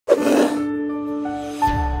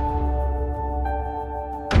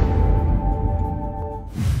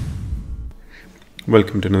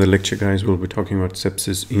Welcome to another lecture, guys. We'll be talking about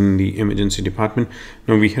sepsis in the emergency department.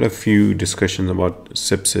 Now, we had a few discussions about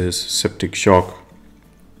sepsis, septic shock.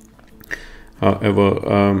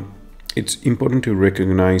 However, it's important to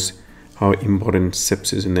recognize how important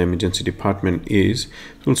sepsis in the emergency department is. So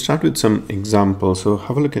we'll start with some examples. So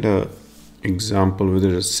have a look at an example with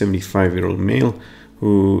a 75-year-old male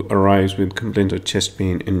who arrives with complaints of chest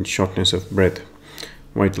pain and shortness of breath.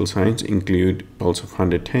 Vital signs include pulse of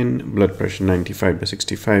 110, blood pressure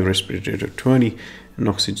 95/65, respiratory rate of 20, and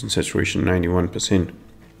oxygen saturation 91%.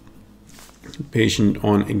 Patient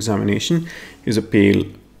on examination is a pale,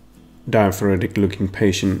 diaphoretic-looking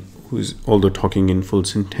patient who is although talking in full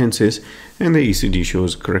sentences, and the ECG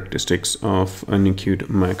shows characteristics of an acute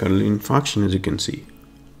myocardial infarction, as you can see.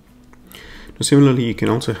 Now, similarly, you can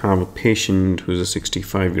also have a patient who is a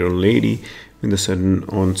 65-year-old lady with a sudden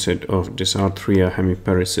onset of dysarthria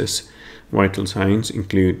hemiparesis. Vital signs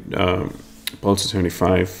include pulse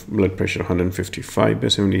 75, blood pressure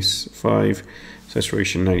 155/75,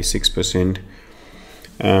 saturation 96%.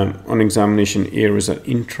 On examination, areas are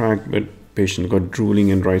intact, but patient got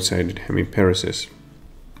drooling and right-sided hemiparesis.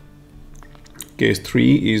 Case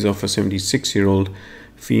 3 is of a 76-year-old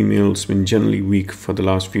female who's been generally weak for the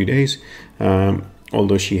last few days,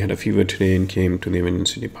 although she had a fever today and came to the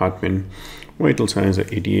emergency department. Vital signs are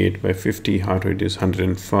 88/50, heart rate is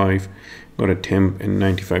 105, got a temp, and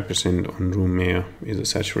 95% on room air is a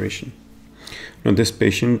saturation. Now, this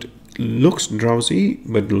patient looks drowsy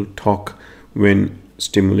but will talk when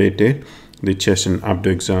stimulated. The chest and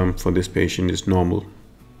abdo exam for this patient is normal.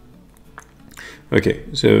 Okay,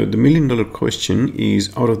 so the million-dollar question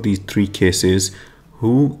is, out of these three cases,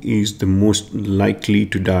 who is the most likely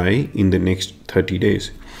to die in the next 30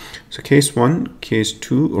 days? So case 1, case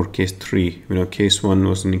 2, or case 3? Case 1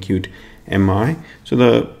 was an acute MI. So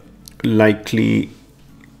the likely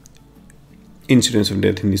incidence of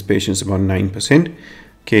death in these patients is about 9%.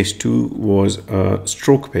 Case 2 was a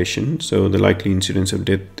stroke patient. So the likely incidence of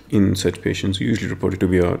death in such patients usually reported to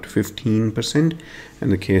be about 15%.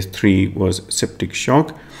 And the case 3 was septic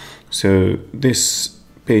shock. So this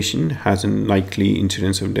patient has a likely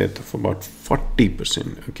incidence of death of about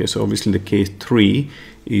 40%. Okay, so obviously the case 3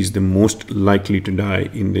 is the most likely to die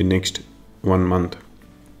in the next 1 month.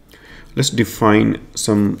 Let's define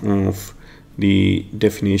some of the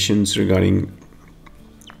definitions regarding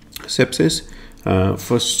sepsis.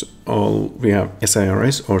 First of all, we have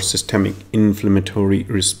SIRS, or systemic inflammatory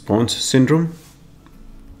response syndrome.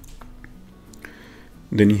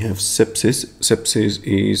 Then you have sepsis. Sepsis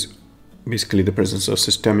is basically the presence of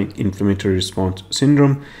systemic inflammatory response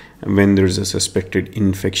syndrome when there is a suspected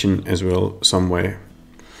infection as well somewhere.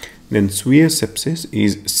 Then severe sepsis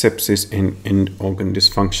is sepsis and end organ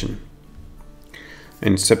dysfunction.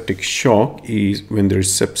 And septic shock is when there is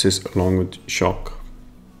sepsis along with shock.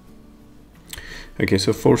 Okay,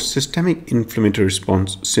 so for systemic inflammatory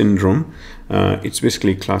response syndrome, it's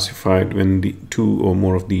basically classified when the 2 or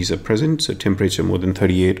more of these are present. So temperature more than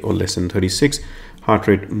 38 or less than 36, heart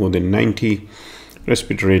rate more than 90,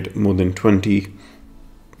 respiratory rate more than 20,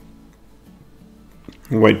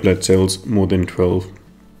 white blood cells more than 12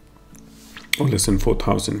 or less than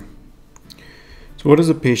 4,000. So what does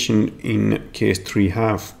the patient in case 3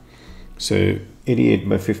 have? So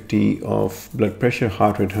 88/50 of blood pressure,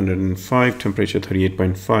 heart rate 105, temperature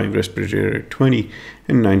 38.5, respiratory rate 20,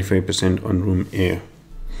 and 95% on room air.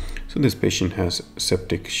 So this patient has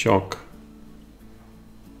septic shock.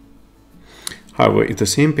 However, if the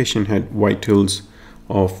same patient had vitals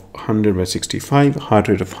of 100/65, heart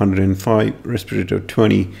rate of 105, respiratory rate of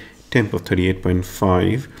 20, temp of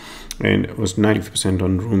 38.5, and was 90%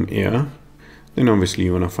 on room air, then obviously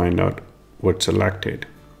you want to find out what's a lactate.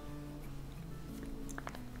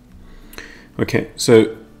 Okay,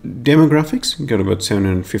 so demographics, got about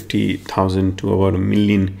 750,000 to about 1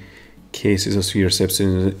 million cases of severe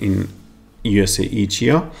sepsis in USA each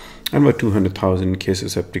year, and about 200,000 cases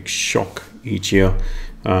of septic shock each year.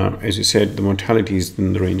 As you said, the mortality is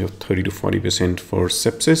in the range of 30 to 40% for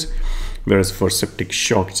sepsis, whereas for septic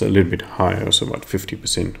shock it's a little bit higher, so about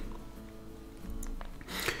 50%.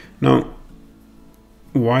 Now,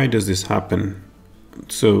 why does this happen?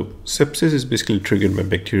 So sepsis is basically triggered by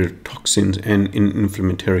bacterial toxins and an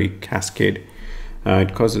inflammatory cascade.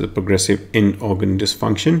 It causes a progressive end organ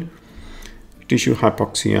dysfunction. Tissue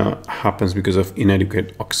hypoxia happens because of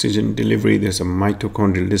inadequate oxygen delivery. There's a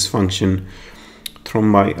mitochondrial dysfunction.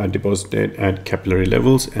 Thrombi are deposited at capillary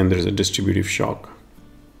levels, and there's a distributive shock.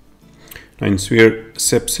 Now, in severe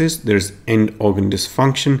sepsis, there's end organ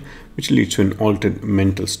dysfunction, which leads to an altered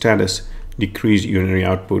mental status, decreased urinary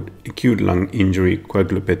output, acute lung injury,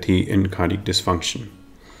 coagulopathy, and cardiac dysfunction.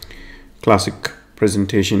 Classic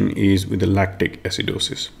presentation is with the lactic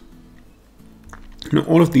acidosis. Now,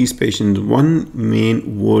 all of these patients, one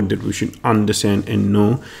main word that we should understand and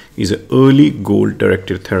know is an early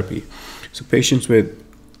goal-directed therapy. So patients with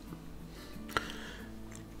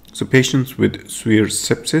severe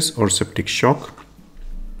sepsis or septic shock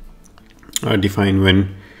are defined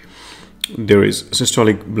when there is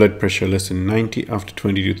systolic blood pressure less than 90 after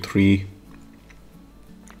 20 to 3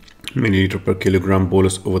 milliliter per kilogram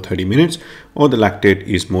bolus over 30 minutes, or the lactate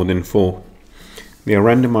is more than 4. They are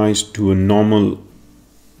randomized to a normal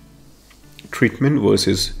treatment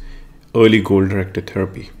versus early goal-directed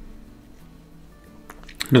therapy.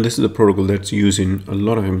 Now, this is a protocol that's used in a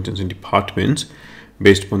lot of emergency departments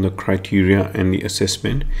based upon the criteria and the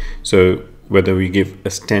assessment. So whether we give a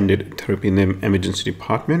standard therapy in the emergency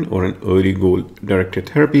department or an early goal-directed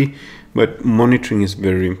therapy, but monitoring is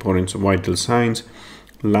very important. So vital signs,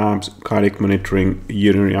 labs, cardiac monitoring,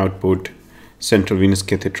 urinary output, central venous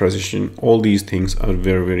catheterization, all these things are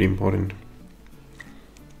very, very important.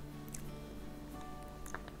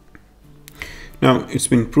 Now, it's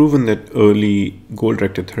been proven that early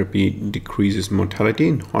goal-directed therapy decreases mortality.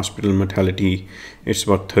 In hospital mortality, it's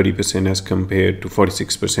about 30% as compared to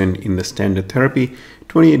 46% in the standard therapy.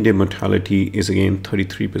 28-day mortality is again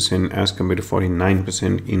 33% as compared to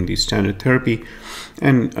 49% in the standard therapy.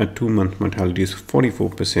 And a 2-month mortality is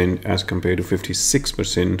 44% as compared to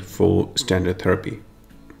 56% for standard therapy.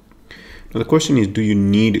 Now, the question is, do you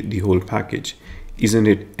need the whole package? Isn't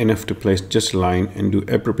it enough to place just a line and do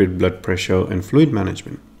appropriate blood pressure and fluid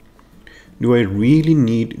management? Do I really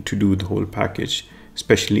need to do the whole package,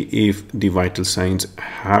 especially if the vital signs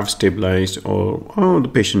have stabilized or the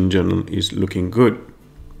patient in general is looking good?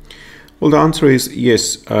 Well, the answer is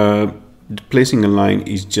yes. Placing a line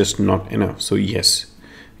is just not enough. So yes,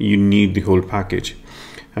 you need the whole package.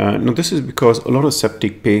 Now, this is because a lot of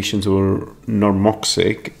septic patients who were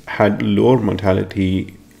normoxic had lower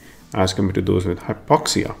mortality as compared to those with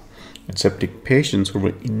hypoxia. And septic patients who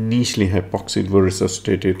were initially hypoxic were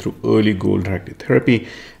resuscitated through early goal-directed therapy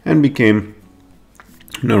and became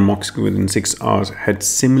normoxic within 6 hours, had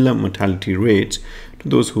similar mortality rates to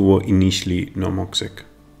those who were initially normoxic.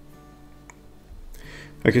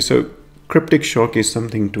 Okay, so cryptic shock is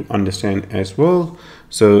something to understand as well.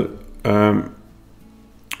 So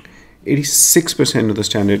 86% of the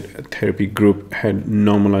standard therapy group had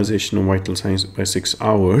normalization of vital signs by 6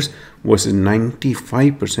 hours versus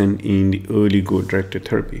 95% in the early goal-directed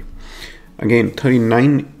therapy. Again,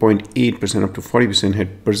 39.8% up to 40%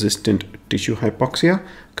 had persistent tissue hypoxia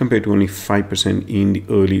compared to only 5% in the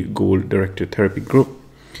early goal-directed therapy group.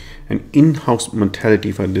 And in-house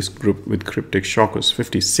mortality for this group with cryptic shock was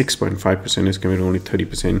 56.5% as compared to only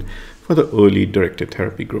 30% for the early directed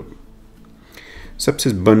therapy group.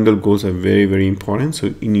 Sepsis bundle goals are very, very important.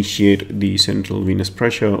 So initiate the central venous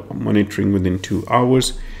pressure monitoring within 2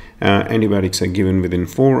 hours. Antibiotics are given within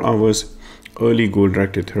 4 hours. Early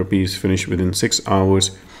goal-directed therapy is finished within 6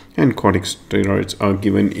 hours. And corticosteroids are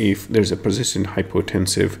given if there's a persistent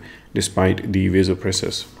hypotensive despite the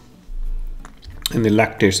vasopressors. And the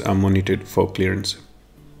lactates are monitored for clearance.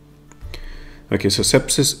 Okay, so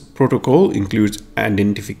sepsis protocol includes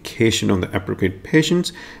identification of the appropriate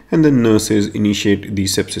patients, and the nurses initiate the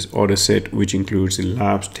sepsis order set, which includes the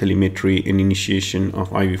labs, telemetry, and initiation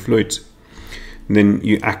of IV fluids. Then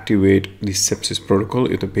you activate the sepsis protocol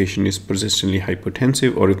if the patient is persistently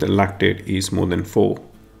hypotensive or if the lactate is more than 4.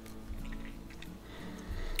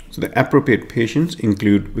 So the appropriate patients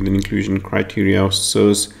include with an inclusion criteria of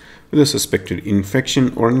SIRS with a suspected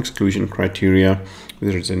infection, or an exclusion criteria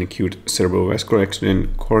whether it's an acute cerebrovascular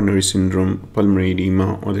accident, coronary syndrome, pulmonary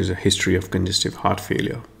edema, or there's a history of congestive heart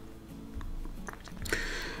failure.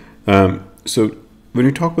 So when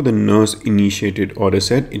we talk about the nurse-initiated order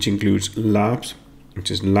set, it includes labs, which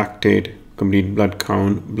is lactate, complete blood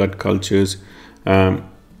count, blood cultures,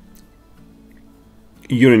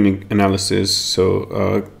 urine analysis.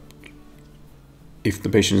 So if the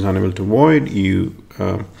patient is unable to void, you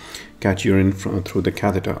catch urine through the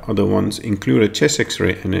catheter. Other ones include a chest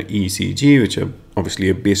x-ray and an ECG, which are obviously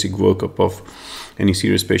a basic workup of any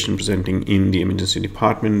serious patient presenting in the emergency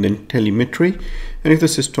department. Then telemetry, and if the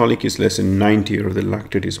systolic is less than 90 or the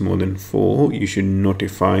lactate is more than 4, you should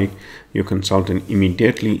notify your consultant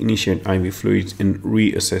immediately, initiate IV fluids, and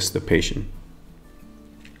reassess the patient.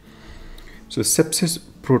 So the sepsis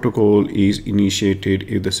protocol is initiated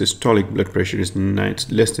if the systolic blood pressure is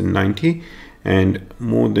less than 90 and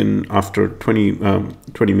more than after 20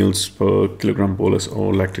 mils per kilogram bolus,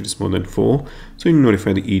 or lactate is more than 4. So you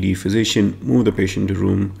notify the ED physician, move the patient to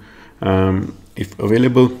room if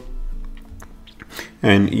available,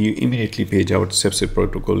 and you immediately page out sepsis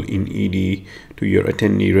protocol in ED to your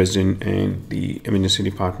attendee resident and the emergency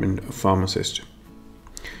department pharmacist.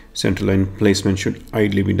 Central line placement should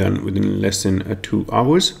ideally be done within less than 2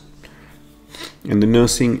 hours. And the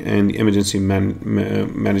nursing and the emergency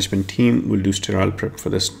management team will do sterile prep for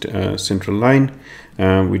the central line.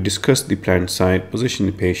 We discuss the planned site, position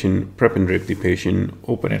the patient, prep and drape the patient,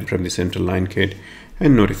 open and prep the central line kit,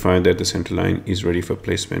 and notify that the central line is ready for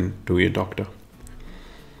placement to your doctor.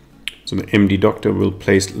 So the MD doctor will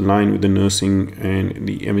place line with the nursing and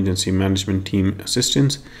the emergency management team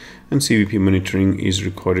assistants, and CVP monitoring is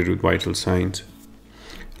recorded with vital signs.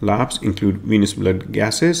 Labs include venous blood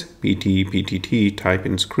gases, PT, PTT, type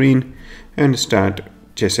and screen, and stat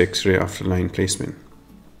chest X-ray after line placement.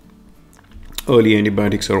 Early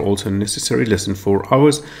antibiotics are also necessary, less than 4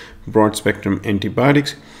 hours. Broad spectrum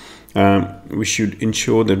antibiotics. We should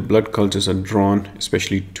ensure that blood cultures are drawn,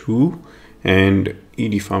 especially 2, and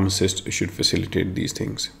ED pharmacists should facilitate these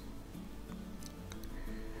things.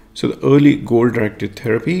 So the early goal-directed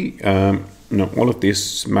therapy, all of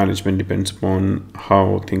this management depends upon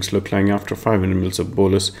how things look like after 500 ml of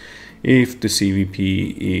bolus. If the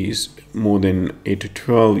CVP is more than 8 to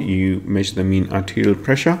 12, you measure the mean arterial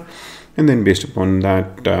pressure, and then based upon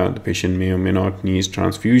that, the patient may or may not need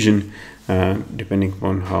transfusion, depending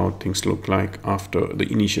upon how things look like after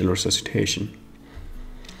the initial resuscitation.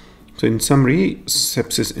 So in summary,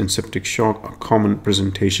 sepsis and septic shock are common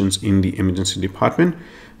presentations in the emergency department.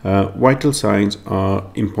 Vital signs are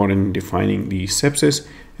important in defining the sepsis,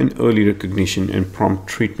 and early recognition and prompt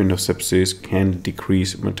treatment of sepsis can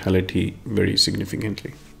decrease mortality very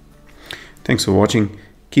significantly. Thanks for watching.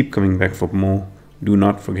 Keep coming back for more. Do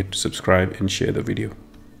not forget to subscribe and share the video.